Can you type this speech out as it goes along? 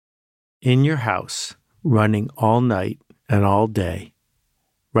In your house, running all night and all day,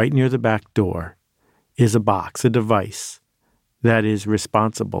 right near the back door, is a box, a device that is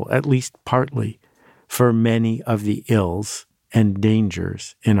responsible, at least partly, for many of the ills and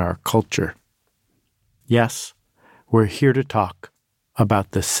dangers in our culture. Yes, we're here to talk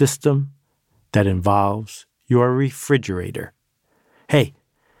about the system that involves your refrigerator. Hey,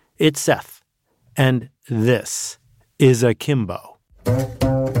 it's Seth, and this is Akimbo.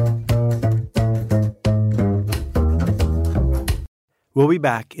 We'll be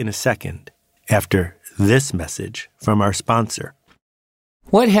back in a second after this message from our sponsor.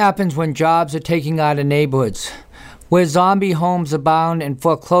 What happens when jobs are taking out of neighborhoods, where zombie homes abound and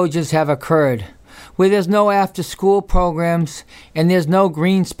foreclosures have occurred, where there's no after-school programs and there's no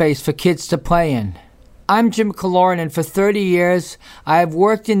green space for kids to play in? I'm Jim Kaloran, and for 30 years, I have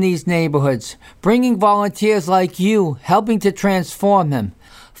worked in these neighborhoods, bringing volunteers like you, helping to transform them.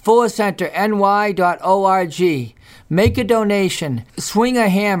 FullerCenterNY.org. Make a donation, swing a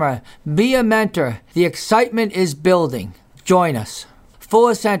hammer, be a mentor. The excitement is building. Join us.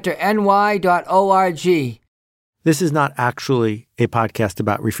 FullerCenterNY.org. This is not actually a podcast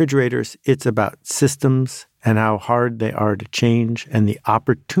about refrigerators. It's about systems and how hard they are to change and the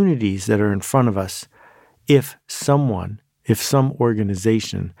opportunities that are in front of us if some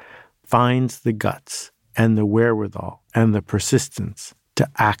organization finds the guts and the wherewithal and the persistence to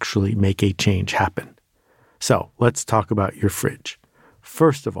actually make a change happen. So let's talk about your fridge.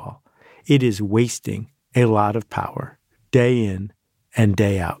 First of all, it is wasting a lot of power day in and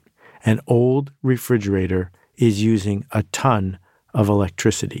day out. An old refrigerator is using a ton of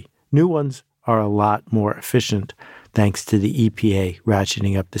electricity. New ones are a lot more efficient thanks to the EPA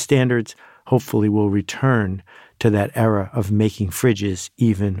ratcheting up the standards. Hopefully we'll return to that era of making fridges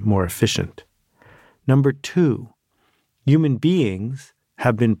even more efficient. Number two, human beings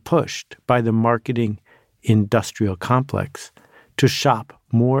have been pushed by the marketing industrial complex to shop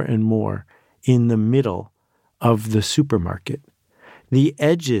more and more in the middle of the supermarket. The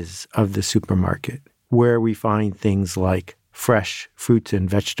edges of the supermarket, where we find things like fresh fruits and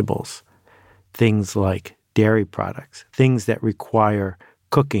vegetables, things like dairy products, things that require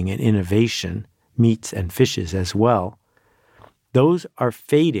cooking and innovation, meats and fishes as well, those are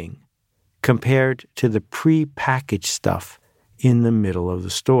fading compared to the pre-packaged stuff in the middle of the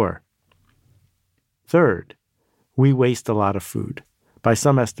store. Third, we waste a lot of food. By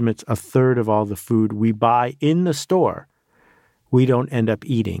some estimates, a third of all the food we buy in the store, we don't end up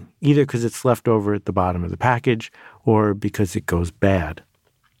eating, either because it's left over at the bottom of the package or because it goes bad.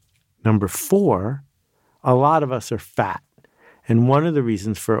 Number four, a lot of us are fat. And one of the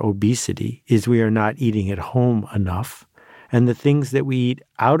reasons for obesity is we are not eating at home enough. And the things that we eat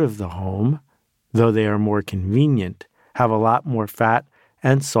out of the home, though they are more convenient, have a lot more fat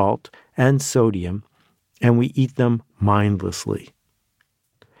and salt and sodium, and we eat them mindlessly.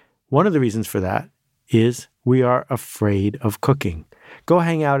 One of the reasons for that is we are afraid of cooking. Go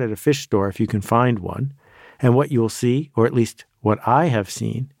hang out at a fish store if you can find one, and what you'll see, or at least what I have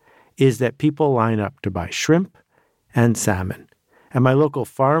seen, is that people line up to buy shrimp and salmon. At my local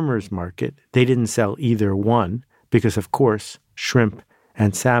farmer's market, they didn't sell either one because, of course, shrimp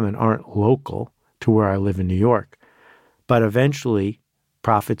and salmon aren't local to where I live in New York. But eventually,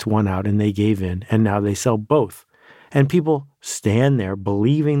 profits won out and they gave in, and now they sell both. And people stand there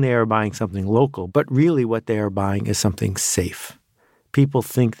believing they are buying something local, but really what they are buying is something safe. People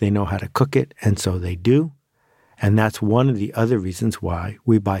think they know how to cook it, and so they do. And that's one of the other reasons why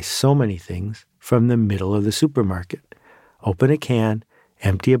we buy so many things from the middle of the supermarket. Open a can,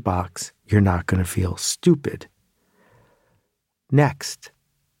 empty a box, you're not going to feel stupid. Next,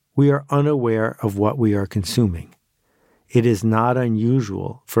 we are unaware of what we are consuming. It is not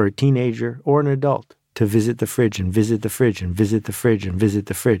unusual for a teenager or an adult to visit the fridge and visit the fridge and visit the fridge and visit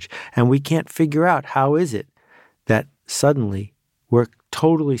the fridge. And we can't figure out how is it that suddenly we're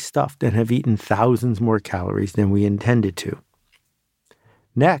totally stuffed and have eaten thousands more calories than we intended to.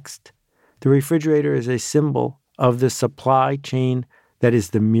 Next, the refrigerator is a symbol of the supply chain that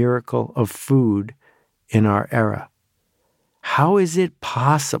is the miracle of food in our era. How is it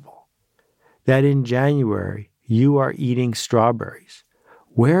possible that in January you are eating strawberries?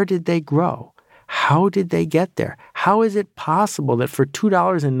 Where did they grow? How did they get there? How is it possible that for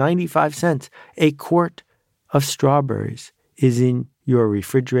 $2.95, a quart of strawberries is in your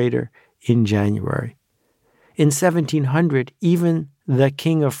refrigerator in January? In 1700, even the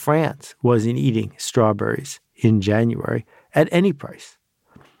King of France wasn't eating strawberries in January at any price.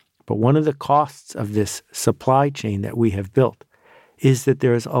 But one of the costs of this supply chain that we have built is that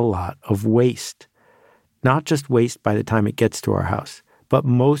there's a lot of waste. Not just waste by the time it gets to our house, but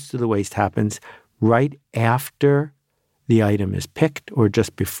most of the waste happens right after the item is picked or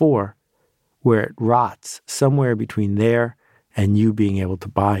just before, where it rots somewhere between there and you being able to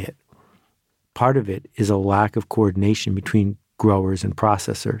buy it. Part of it is a lack of coordination between growers and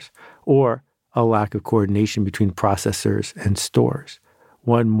processors, or a lack of coordination between processors and stores.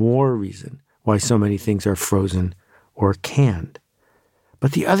 One more reason why so many things are frozen or canned.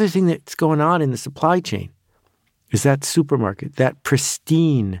 But the other thing that's going on in the supply chain is that supermarket, that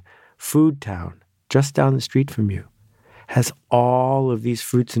pristine food town just down the street from you, has all of these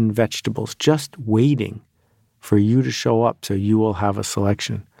fruits and vegetables just waiting for you to show up so you will have a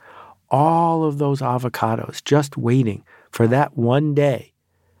selection. All of those avocados just waiting for that one day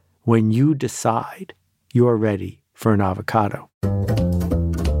when you decide you're ready for an avocado.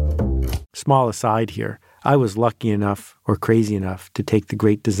 Small aside here, I was lucky enough or crazy enough to take the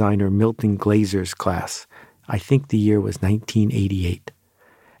great designer Milton Glazer's class. I think the year was 1988.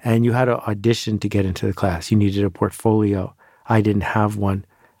 And you had to audition to get into the class. You needed a portfolio. I didn't have one.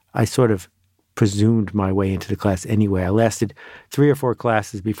 I sort of presumed my way into the class anyway. I lasted 3 or 4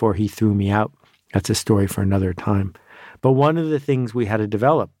 classes before he threw me out. That's a story for another time. But one of the things we had to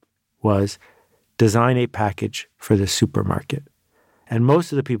develop was design a package for the supermarket. And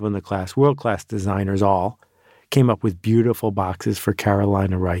most of the people in the class, world-class designers all, came up with beautiful boxes for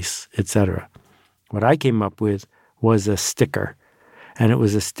Carolina rice, etc. What I came up with was a sticker. And it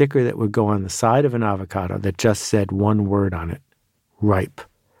was a sticker that would go on the side of an avocado that just said one word on it: ripe.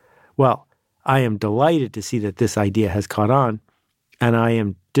 Well, I am delighted to see that this idea has caught on, and I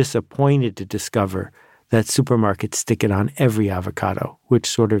am disappointed to discover that supermarkets stick it on every avocado, which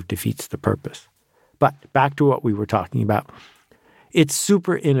sort of defeats the purpose. But back to what we were talking about. It's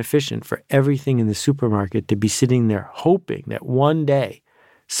super inefficient for everything in the supermarket to be sitting there hoping that one day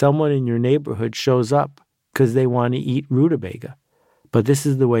someone in your neighborhood shows up because they want to eat rutabaga. But this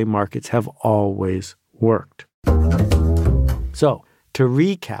is the way markets have always worked. So, to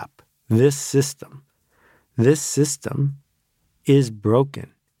recap, this system is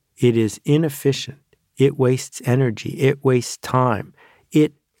broken. It is inefficient. It wastes energy. It wastes time.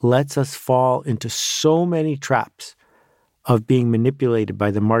 It lets us fall into so many traps of being manipulated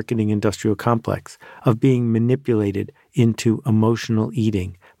by the marketing industrial complex, of being manipulated into emotional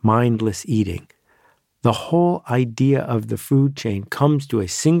eating, mindless eating. The whole idea of the food chain comes to a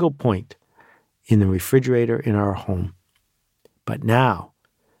single point in the refrigerator in our home. But now,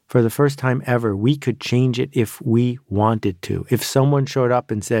 for the first time ever, we could change it if we wanted to. If someone showed up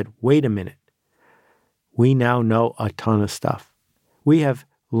and said, wait a minute, we now know a ton of stuff. We have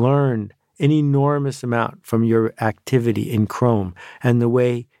learned an enormous amount from your activity in Chrome and the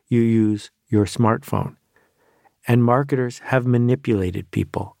way you use your smartphone. And marketers have manipulated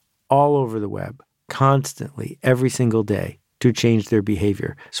people all over the web, constantly, every single day, to change their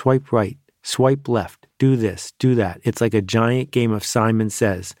behavior. Swipe right, swipe left, do this, do that. It's like a giant game of Simon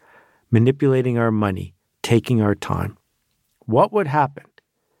Says, manipulating our money, taking our time. What would happen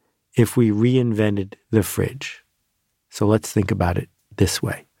if we reinvented the fridge? So let's think about it this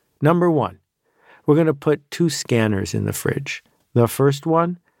way. Number 1, we're going to put 2 scanners in the fridge. The first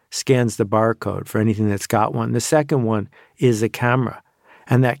one scans the barcode for anything that's got one. The second one is a camera.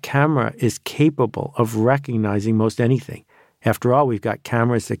 And that camera is capable of recognizing most anything. After all, we've got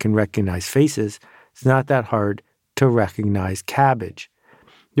cameras that can recognize faces. It's not that hard to recognize cabbage.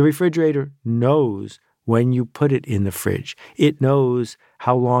 The refrigerator knows when you put it in the fridge. It knows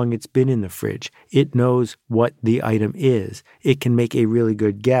how long it's been in the fridge. It knows what the item is. It can make a really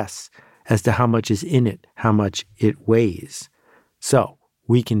good guess as to how much is in it, how much it weighs. So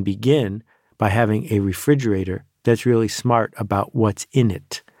we can begin by having a refrigerator that's really smart about what's in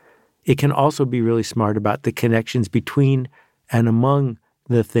it. It can also be really smart about the connections between and among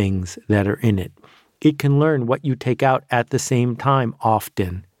the things that are in it. It can learn what you take out at the same time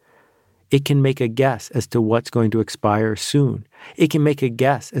often. It can make a guess as to what's going to expire soon. It can make a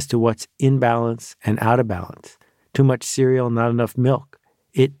guess as to what's in balance and out of balance. Too much cereal, not enough milk.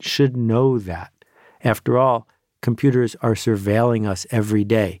 It should know that. After all, computers are surveilling us every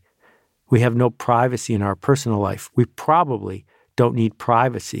day. We have no privacy in our personal life. We probably don't need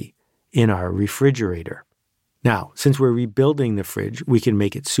privacy in our refrigerator. Now, since we're rebuilding the fridge, we can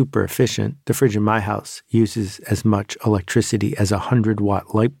make it super efficient. The fridge in my house uses as much electricity as a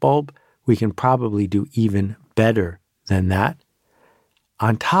 100-watt light bulb. We can probably do even better than that.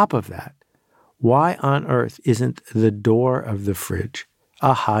 On top of that, why on earth isn't the door of the fridge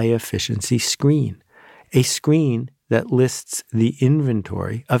a high-efficiency screen? A screen that lists the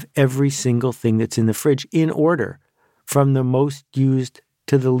inventory of every single thing that's in the fridge in order, from the most used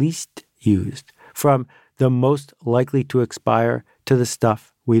to the least used, from the most likely to expire to the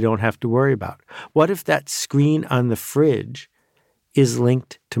stuff we don't have to worry about? What if that screen on the fridge is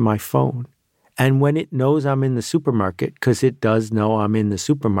linked to my phone? And when it knows I'm in the supermarket, because it does know I'm in the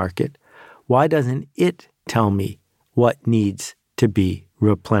supermarket, why doesn't it tell me what needs to be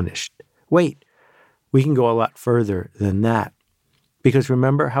replenished? Wait, we can go a lot further than that. Because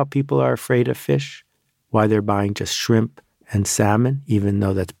remember how people are afraid of fish? Why they're buying just shrimp and salmon, even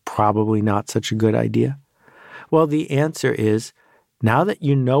though that's probably not such a good idea? Well, the answer is, now that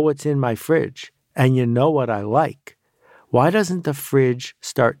you know what's in my fridge and you know what I like, why doesn't the fridge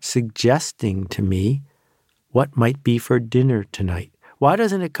start suggesting to me what might be for dinner tonight? Why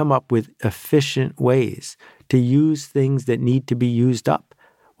doesn't it come up with efficient ways to use things that need to be used up?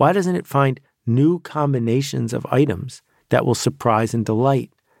 Why doesn't it find new combinations of items that will surprise and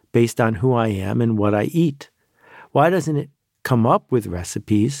delight based on who I am and what I eat? Why doesn't it come up with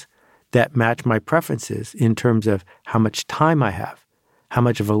recipes that match my preferences in terms of how much time I have, how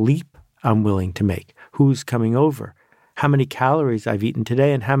much of a leap I'm willing to make, who's coming over, how many calories I've eaten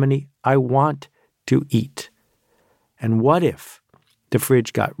today, and how many I want to eat? And what if the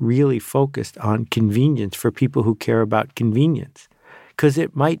fridge got really focused on convenience for people who care about convenience? Because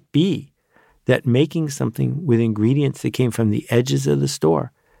it might be that making something with ingredients that came from the edges of the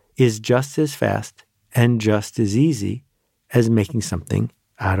store is just as fast and just as easy as making something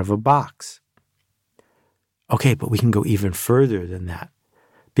out of a box. Okay, but we can go even further than that.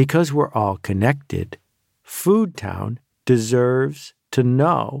 Because we're all connected, Foodtown deserves to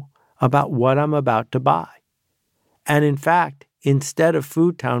know about what I'm about to buy. And in fact, instead of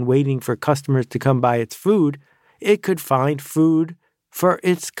Foodtown waiting for customers to come buy its food, it could find food for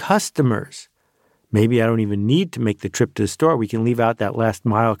its customers. Maybe I don't even need to make the trip to the store. We can leave out that last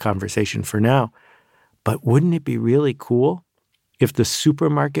mile conversation for now. But wouldn't it be really cool if the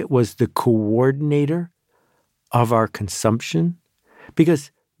supermarket was the coordinator of our consumption?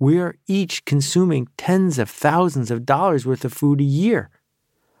 Because we are each consuming tens of thousands of dollars worth of food a year.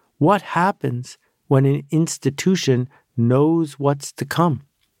 What happens when an institution knows what's to come?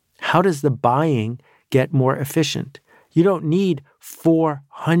 How does the buying get more efficient? You don't need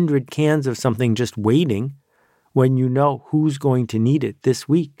 400 cans of something just waiting when you know who's going to need it this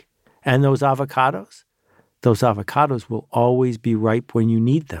week. And those avocados will always be ripe when you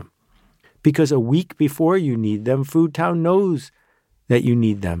need them. Because a week before you need them, Foodtown knows that you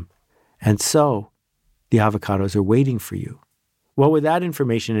need them. And so the avocados are waiting for you. Well, with that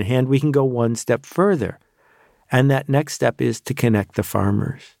information in hand, we can go one step further. And that next step is to connect the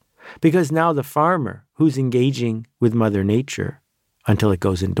farmers. Because now the farmer who's engaging with Mother Nature, until it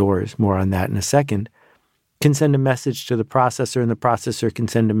goes indoors, more on that in a second, can send a message to the processor, and the processor can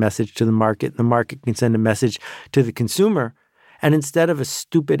send a message to the market, and the market can send a message to the consumer. And instead of a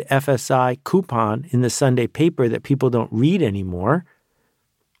stupid FSI coupon in the Sunday paper that people don't read anymore,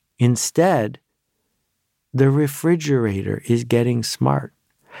 instead, the refrigerator is getting smart.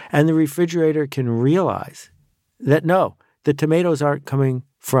 And the refrigerator can realize that no, the tomatoes aren't coming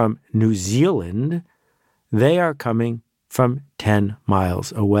from New Zealand. They are coming from 10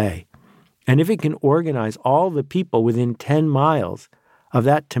 miles away. And if it can organize all the people within 10 miles of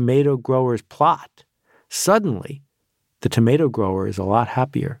that tomato grower's plot, suddenly the tomato grower is a lot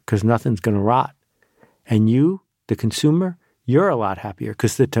happier because nothing's going to rot. And you, the consumer, you're a lot happier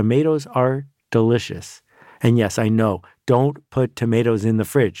because the tomatoes are delicious. And yes, I know, don't put tomatoes in the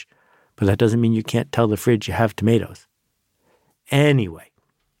fridge, but that doesn't mean you can't tell the fridge you have tomatoes. Anyway,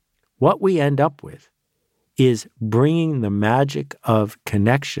 what we end up with is bringing the magic of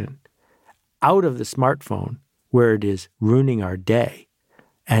connection out of the smartphone where it is ruining our day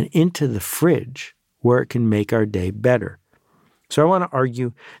and into the fridge where it can make our day better. So I want to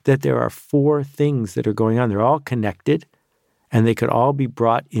argue that there are 4 things that are going on. They're all connected, and they could all be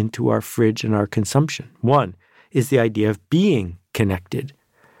brought into our fridge and our consumption. One is the idea of being connected,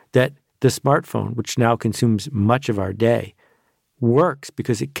 that the smartphone, which now consumes much of our day, works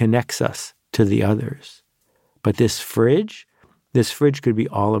because it connects us to the others. But this fridge could be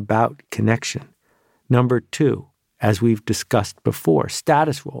all about connection. Number 2, as we've discussed before,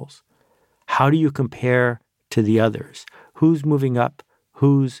 status roles. How do you compare to the others? Who's moving up?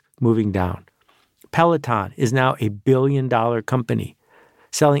 Who's moving down? Peloton is now a $1 billion company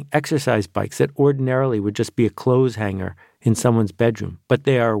selling exercise bikes that ordinarily would just be a clothes hanger in someone's bedroom. But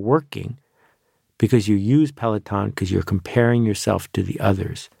they are working because you use Peloton because you're comparing yourself to the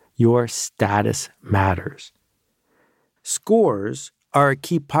others. Your status matters. Scores are a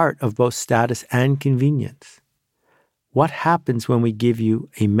key part of both status and convenience. What happens when we give you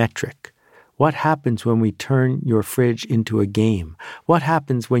a metric? What happens when we turn your fridge into a game? What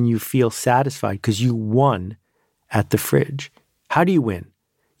happens when you feel satisfied because you won at the fridge? How do you win?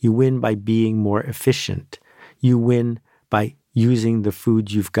 You win by being more efficient. You win by using the food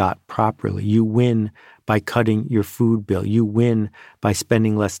you've got properly. You win by cutting your food bill. You win by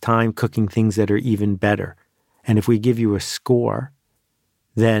spending less time cooking things that are even better. And if we give you a score,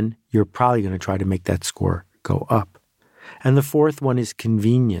 then you're probably going to try to make that score go up. And the fourth one is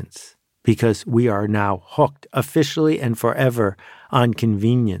convenience, because we are now hooked officially and forever on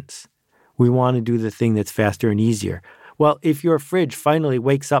convenience. We want to do the thing that's faster and easier. Well, if your fridge finally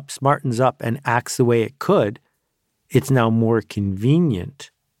wakes up, smartens up, and acts the way it could, it's now more convenient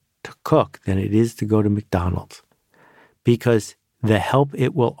to cook than it is to go to McDonald's, because the help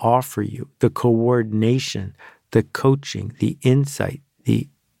it will offer you, the coordination, the coaching, the insight, the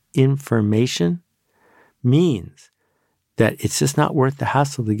information means that it's just not worth the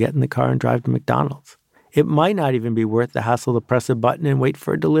hassle to get in the car and drive to McDonald's. It might not even be worth the hassle to press a button and wait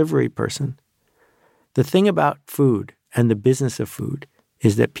for a delivery person. The thing about food and the business of food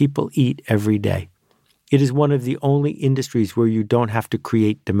is that people eat every day. It is one of the only industries where you don't have to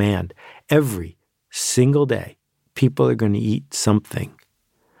create demand. Every single day, people are going to eat something.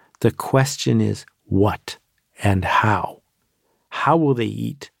 The question is what and how. How will they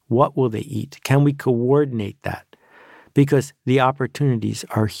eat? What will they eat? Can we coordinate that? Because the opportunities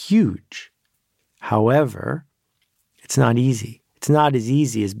are huge. However, it's not easy. It's not as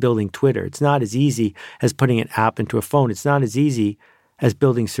easy as building Twitter. It's not as easy as putting an app into a phone. It's not as easy as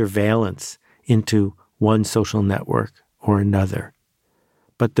building surveillance into one social network or another.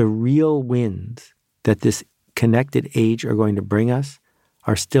 But the real wins that this connected age are going to bring us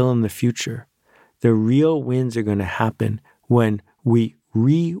are still in the future. The real wins are going to happen when we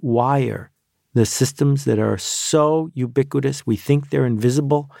rewire the systems that are so ubiquitous we think they're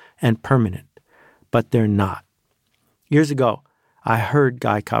invisible and permanent, but they're not. Years ago, I heard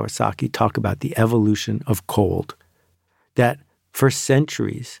Guy Kawasaki talk about the evolution of cold, that for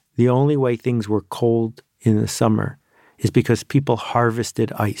centuries, the only way things were cold in the summer is because people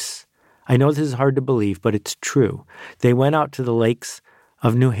harvested ice. I know this is hard to believe, but it's true. They went out to the lakes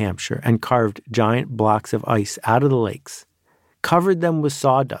of New Hampshire and carved giant blocks of ice out of the lakes, covered them with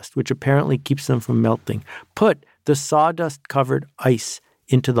sawdust, which apparently keeps them from melting, put the sawdust-covered ice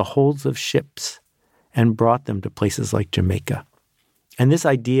into the holds of ships, and brought them to places like Jamaica. And this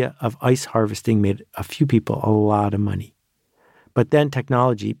idea of ice harvesting made a few people a lot of money. But then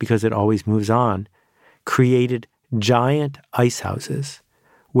technology, because it always moves on, created giant ice houses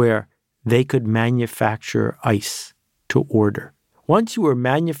where they could manufacture ice to order. Once you were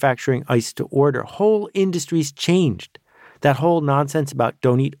manufacturing ice to order, whole industries changed. That whole nonsense about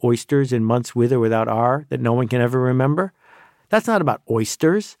don't eat oysters in months with or without R that no one can ever remember, that's not about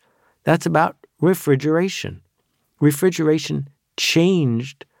oysters. That's about refrigeration. Refrigeration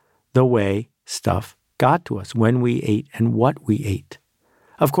changed the way stuff got to us, when we ate and what we ate.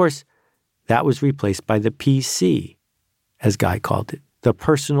 Of course, that was replaced by the PC, as Guy called it, the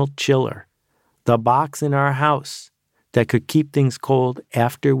personal chiller, the box in our house that could keep things cold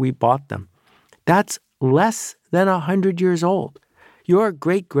after we bought them. That's less than 100 years old. Your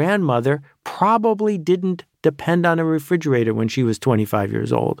great-grandmother probably didn't depend on a refrigerator when she was 25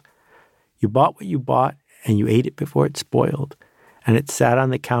 years old. You bought what you bought, and you ate it before it spoiled. And it sat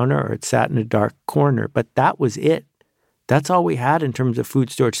on the counter or it sat in a dark corner. But that was it. That's all we had in terms of food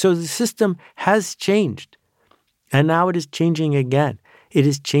storage. So the system has changed. And now it is changing again. It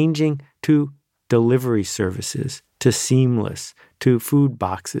is changing to delivery services, to Seamless, to food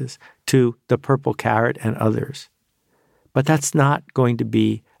boxes, to the Purple Carrot and others. But that's not going to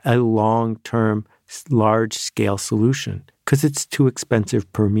be a long-term, large-scale solution because it's too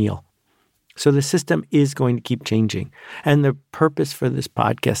expensive per meal. So the system is going to keep changing. And the purpose for this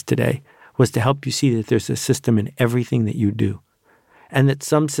podcast today was to help you see that there's a system in everything that you do, and that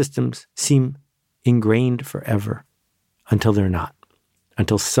some systems seem ingrained forever until they're not,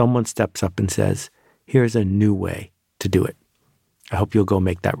 until someone steps up and says, here's a new way to do it. I hope you'll go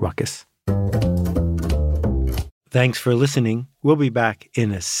make that ruckus. Thanks for listening. We'll be back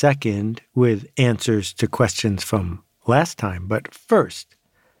in a second with answers to questions from last time. But first,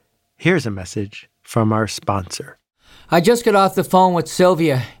 here's a message from our sponsor. I just got off the phone with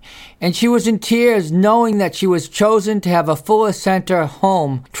Sylvia, and she was in tears knowing that she was chosen to have a Fuller Center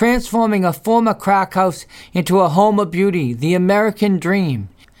home, transforming a former crack house into a home of beauty, the American dream.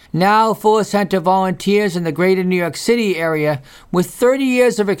 Now, Fuller Center volunteers in the greater New York City area with 30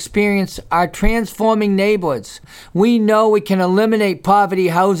 years of experience are transforming neighborhoods. We know we can eliminate poverty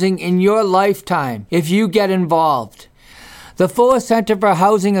housing in your lifetime if you get involved. The Fuller Center for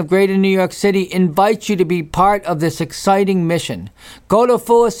Housing of Greater New York City invites you to be part of this exciting mission. Go to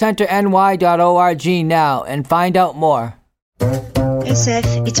fullercenterny.org now and find out more. Hey,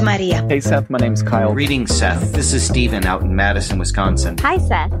 Seth, it's Maria. Hey, Seth, my name's Kyle. Greetings, Seth. This is Steven out in Madison, Wisconsin. Hi,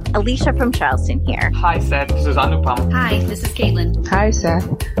 Seth. Alicia from Charleston here. Hi, Seth. This is Anupam. Hi, this is Caitlin. Hi, Seth.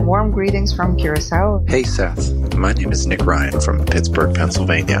 Warm greetings from Curacao. Hey, Seth. My name is Nick Ryan from Pittsburgh,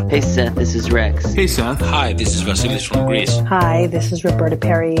 Pennsylvania. Hey, Seth. This is Rex. Hey, Seth. Hi, this is Vasilis from Greece. Hi, this is Roberta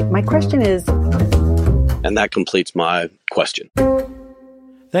Perry. My question is... And that completes my question.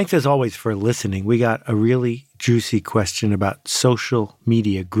 Thanks as always for listening. We got a really juicy question about social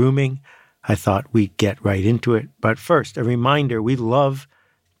media grooming. I thought we'd get right into it. But first, a reminder, we'd love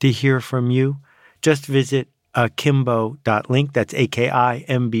to hear from you. Just visit akimbo.link, that's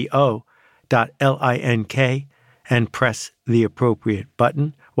akimbo.link, and press the appropriate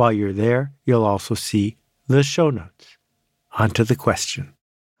button. While you're there, you'll also see the show notes. On to the question.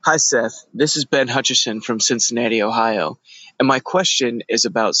 Hi, Seth. This is Ben Hutchison from Cincinnati, Ohio. And my question is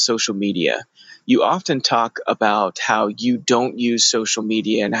about social media. You often talk about how you don't use social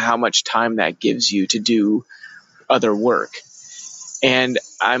media and how much time that gives you to do other work. And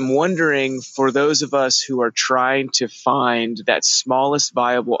I'm wondering, for those of us who are trying to find that smallest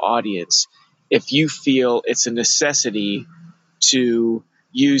viable audience, if you feel it's a necessity to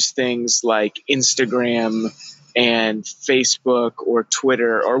use things like Instagram and Facebook or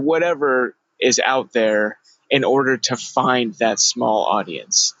Twitter or whatever is out there in order to find that small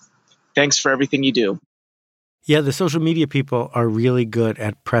audience. Thanks for everything you do. Yeah, the social media people are really good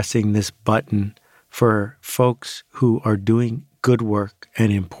at pressing this button for folks who are doing good work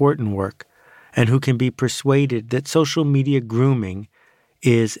and important work and who can be persuaded that social media grooming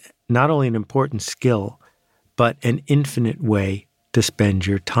is not only an important skill, but an infinite way to spend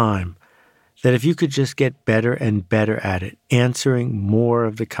your time. That if you could just get better and better at it, answering more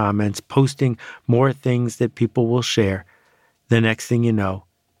of the comments, posting more things that people will share, the next thing you know,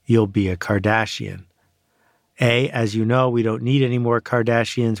 you'll be a Kardashian. A, as you know, we don't need any more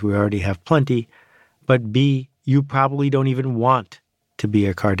Kardashians. We already have plenty. But B, you probably don't even want to be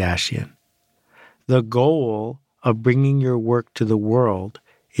a Kardashian. The goal of bringing your work to the world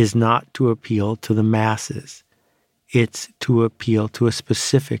is not to appeal to the masses. It's to appeal to a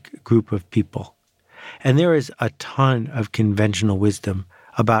specific group of people. And there is a ton of conventional wisdom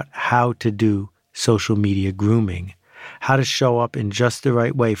about how to do social media grooming, how to show up in just the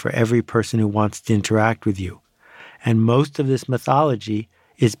right way for every person who wants to interact with you. And most of this mythology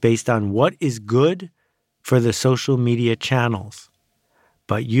is based on what is good for the social media channels.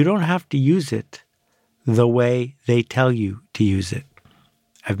 But you don't have to use it the way they tell you to use it.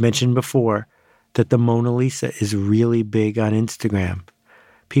 I've mentioned before that the Mona Lisa is really big on Instagram.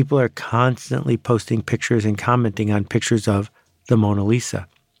 People are constantly posting pictures and commenting on pictures of the Mona Lisa.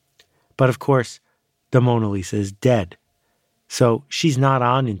 But of course, the Mona Lisa is dead. So she's not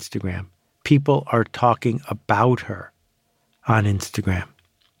on Instagram. People are talking about her on Instagram.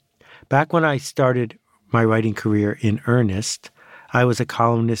 Back when I started my writing career in earnest, I was a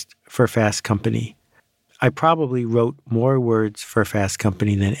columnist for Fast Company. I probably wrote more words for Fast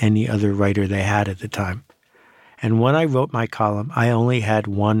Company than any other writer they had at the time. And when I wrote my column, I only had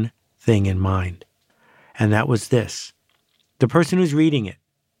one thing in mind. And that was this. The person who's reading it,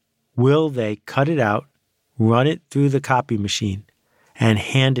 will they cut it out, run it through the copy machine, and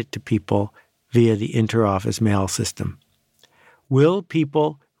hand it to people via the interoffice mail system? Will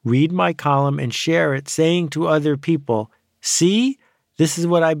people read my column and share it, saying to other people, see, this is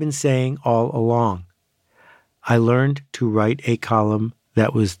what I've been saying all along? I learned to write a column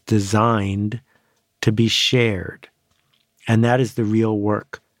that was designed to be shared. And that is the real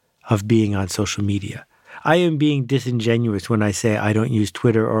work of being on social media. I am being disingenuous when I say I don't use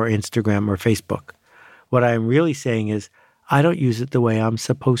Twitter or Instagram or Facebook. What I am really saying is I don't use it the way I'm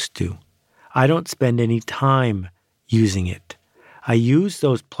supposed to. I don't spend any time using it. I use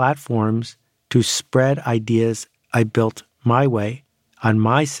those platforms to spread ideas I built my way on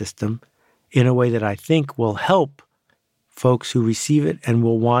my system in a way that I think will help folks who receive it and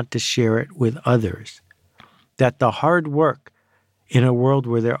will want to share it with others. That the hard work in a world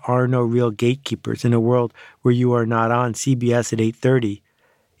where there are no real gatekeepers, in a world where you are not on CBS at 8:30,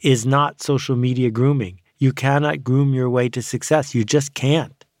 is not social media grooming. You cannot groom your way to success. You just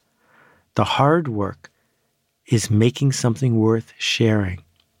can't. The hard work is making something worth sharing.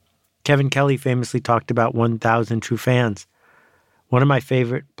 Kevin Kelly famously talked about 1,000 true fans. One of my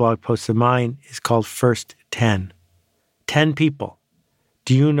favorite blog posts of mine is called First 10. 10 people.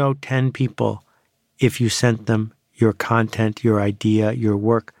 Do you know 10 people if you sent them your content, your idea, your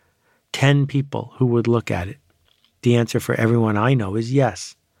work? 10 people who would look at it. The answer for everyone I know is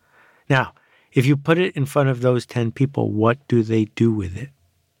yes. Now, if you put it in front of those 10 people, what do they do with it?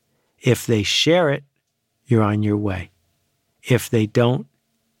 If they share it, you're on your way. If they don't,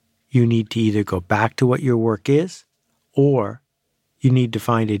 you need to either go back to what your work is, or you need to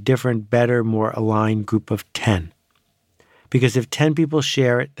find a different, better, more aligned group of 10. Because if 10 people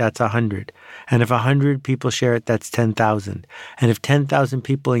share it, that's 100. And if 100 people share it, that's 10,000. And if 10,000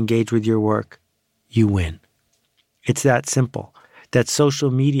 people engage with your work, you win. It's that simple. That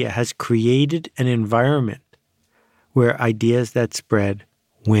social media has created an environment where ideas that spread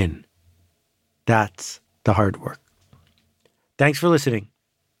win. That's the hard work. Thanks for listening.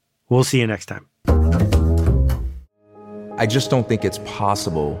 We'll see you next time. I just don't think it's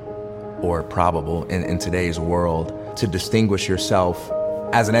possible or probable in today's world to distinguish yourself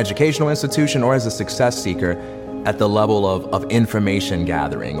as an educational institution or as a success seeker at the level of information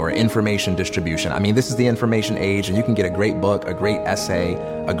gathering or information distribution. I mean, this is the information age, and you can get a great book, a great essay,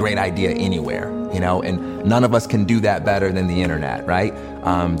 a great idea anywhere, and none of us can do that better than the internet, right?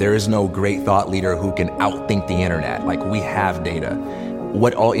 There is no great thought leader who can outthink the internet. Like, we have data.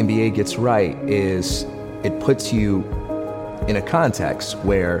 What Alt MBA gets right is it puts you in a context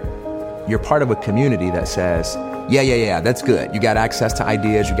where you're part of a community that says, yeah, that's good. You got access to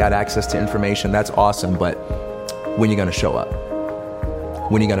ideas, you got access to information, that's awesome, but when are you gonna show up?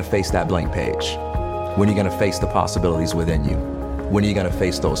 When are you gonna face that blank page? When are you gonna face the possibilities within you? When are you gonna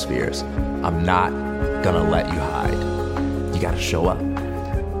face those fears? I'm not gonna let you hide. You gotta show up.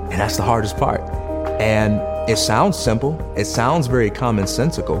 And that's the hardest part. And it sounds simple, it sounds very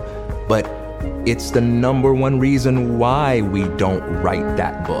commonsensical, but it's the number one reason why we don't write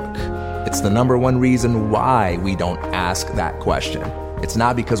that book. It's the number one reason why we don't ask that question. It's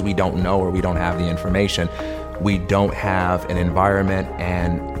not because we don't know or we don't have the information. We don't have an environment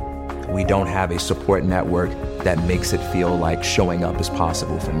and we don't have a support network that makes it feel like showing up is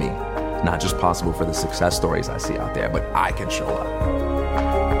possible for me. Not just possible for the success stories I see out there, but I can show up.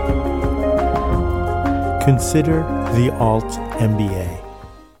 Consider the Alt MBA.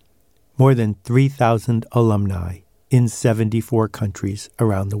 More than 3,000 alumni in 74 countries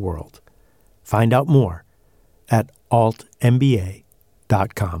around the world. Find out more at altmba.com.